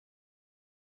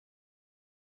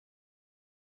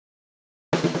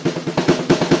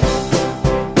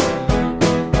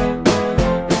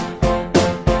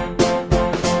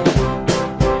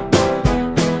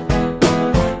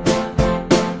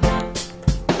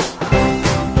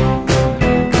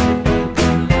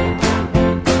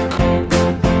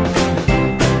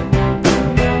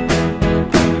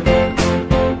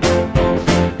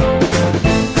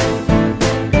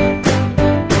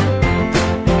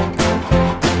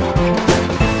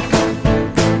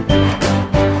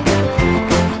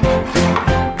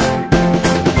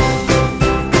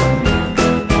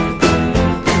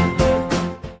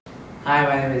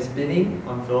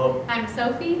Joe. I'm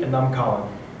Sophie. And I'm Colin.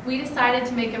 We decided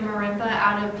to make a marimba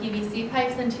out of PVC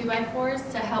pipes and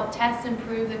 2x4s to help test and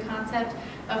prove the concept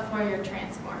of Fourier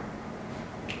transform.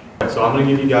 So I'm going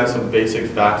to give you guys some basic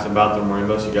facts about the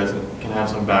marimba so you guys can have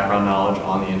some background knowledge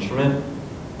on the instrument.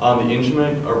 The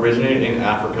instrument originated in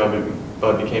Africa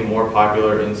but became more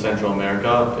popular in Central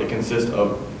America. It consists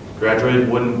of graduated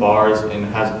wooden bars and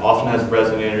often has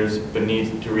resonators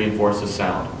beneath to reinforce the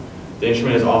sound. The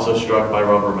instrument is also struck by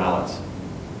rubber mallets.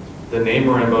 The name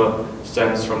marimba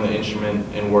stems from the instrument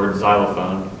and word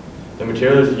xylophone. The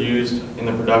materials used in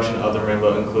the production of the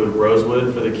marimba include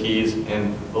rosewood for the keys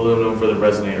and aluminum for the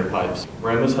resonator pipes.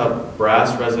 Marimbas have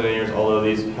brass resonators, although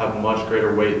these have much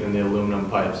greater weight than the aluminum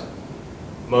pipes.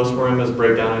 Most marimbas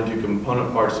break down into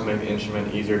component parts to make the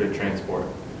instrument easier to transport.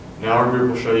 Now our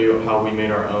group will show you how we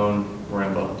made our own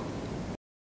marimba.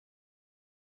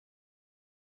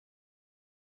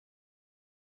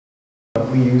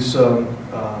 We use some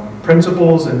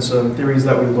principles and some theories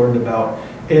that we learned about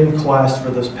in class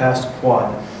for this past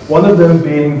quad. One of them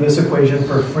being this equation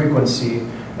for frequency,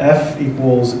 F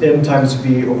equals M times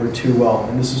V over 2L,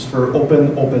 and this is for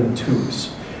open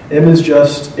tubes. M is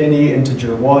just any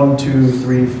integer, 1, 2,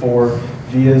 3, 4.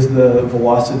 V is the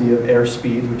velocity of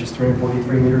airspeed, which is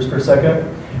 343 meters per second,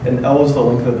 and L is the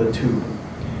length of the tube.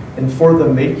 And for the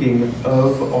making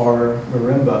of our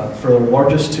marimba, for the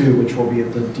largest tube, which will be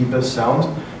at the deepest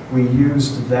sound, we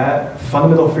used that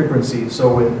fundamental frequency,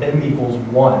 so when M equals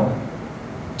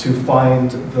 1, to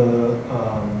find the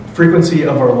frequency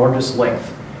of our largest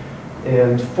length.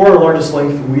 And for our largest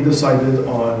length, we decided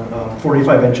on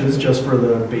 45 inches just for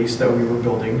the base that we were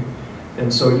building.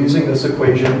 And so using this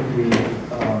equation, we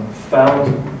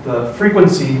found the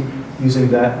frequency using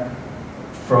that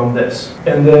from this.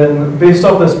 And then based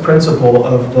off this principle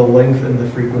of the length and the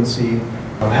frequency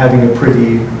having a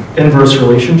pretty inverse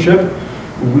relationship,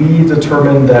 we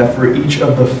determined that for each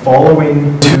of the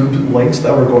following tube lengths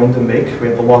that we're going to make, we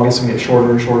have the longest and get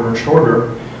shorter and shorter and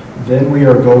shorter, then we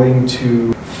are going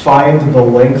to find the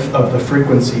length of the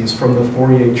frequencies from the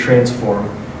Fourier transform,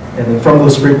 and then from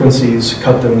those frequencies,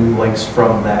 cut the new lengths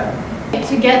from that.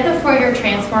 To get the Fourier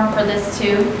transform for this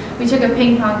tube, we took a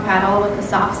ping pong paddle with a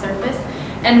soft surface,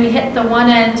 and we hit the one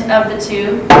end of the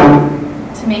tube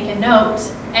to make a note,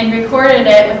 and recorded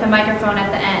it with a microphone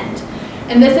at the end.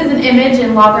 And this is an image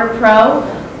in Logger Pro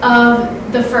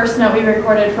of the first note we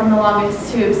recorded from the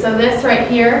longest tube. So this right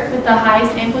here with the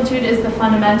highest amplitude is the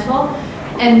fundamental,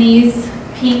 and these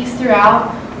peaks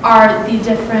throughout are the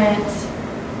different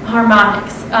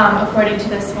harmonics according to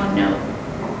this one note.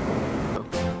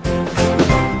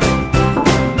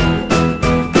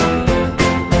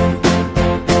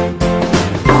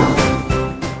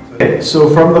 Okay, so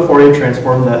from the Fourier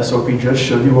transform that Sophie just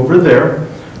showed you over there,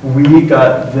 we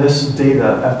got this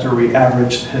data after we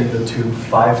averaged hitting the tube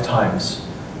 5 times.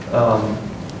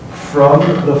 From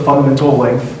the fundamental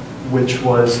length, which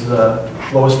was the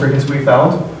lowest frequency we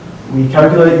found, we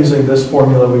calculated using this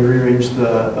formula. We rearranged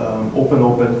the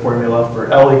open formula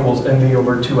for L equals NV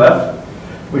over 2F.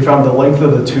 We found the length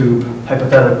of the tube,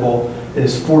 hypothetical,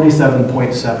 is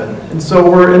 47.7. And so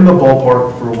we're in the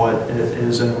ballpark for what it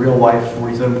is in real life,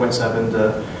 47.7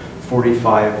 to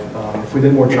 45. If we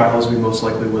did more trials, we most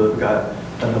likely would have got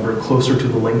a number closer to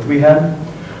the length we had.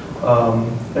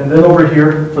 And then over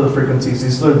here for the frequencies,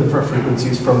 these are the different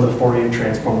frequencies from the Fourier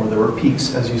transform where there were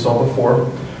peaks, as you saw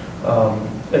before.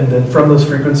 And then from those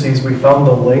frequencies, we found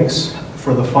the lengths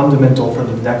for the fundamental for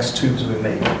the next tubes we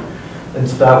made. And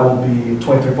so that will be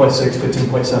 23.6,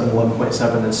 15.7,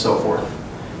 11.7, and so forth.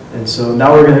 And so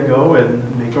now we're going to go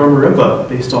and make our marimba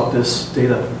based off this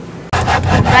data.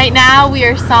 Right now we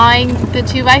are sawing the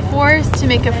 2x4s to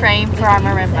make a frame for our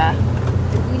marimba.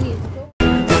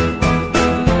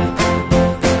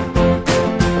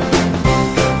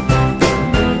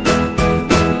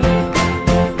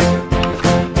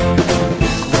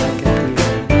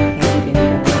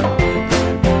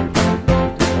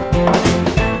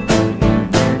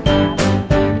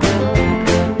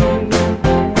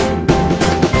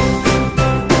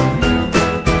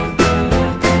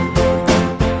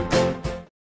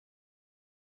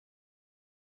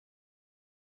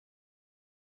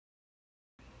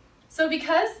 So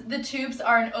because the tubes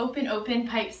are an open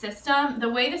pipe system, the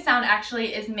way the sound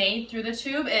actually is made through the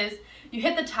tube is you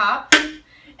hit the top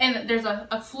and there's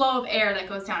a flow of air that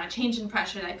goes down, a change in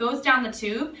pressure that goes down the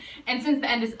tube. And since the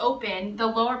end is open, the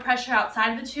lower pressure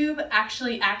outside the tube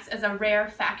actually acts as a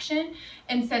rarefaction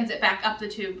and sends it back up the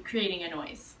tube, creating a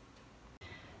noise.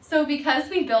 So because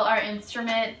we built our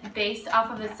instrument based off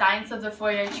of the science of the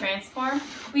Fourier transform,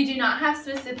 we do not have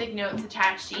specific notes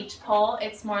attached to each pole.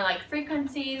 It's more like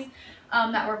frequencies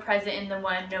that were present in the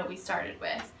one note we started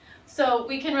with. So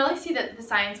we can really see that the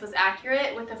science was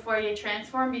accurate with the Fourier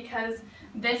transform because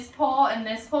this pole and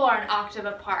this pole are an octave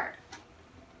apart.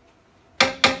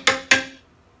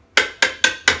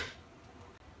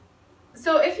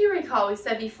 So if you recall, we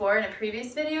said before in a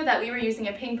previous video that we were using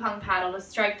a ping pong paddle to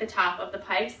strike the top of the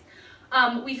pipes.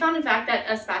 We found in fact that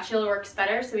a spatula works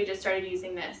better, so we just started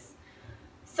using this.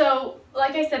 So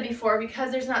like I said before, because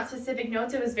there's not specific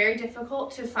notes, it was very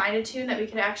difficult to find a tune that we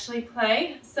could actually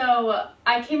play. So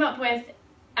I came up with,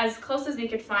 as close as we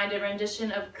could find, a rendition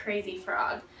of Crazy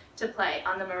Frog to play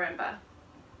on the marimba.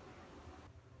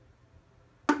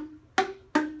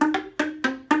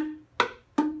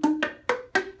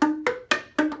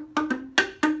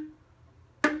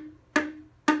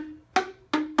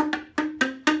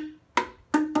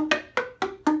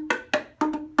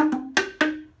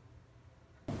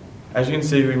 As you can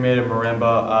see, we made a marimba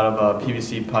out of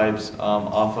PVC pipes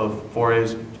off of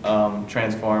Fourier's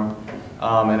transform,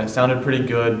 and it sounded pretty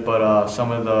good, but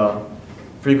some of the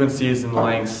frequencies and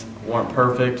lengths weren't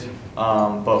perfect,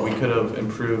 but we could have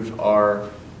improved our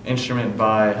instrument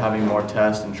by having more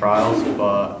tests and trials,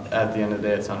 but at the end of the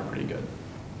day, it sounded pretty good.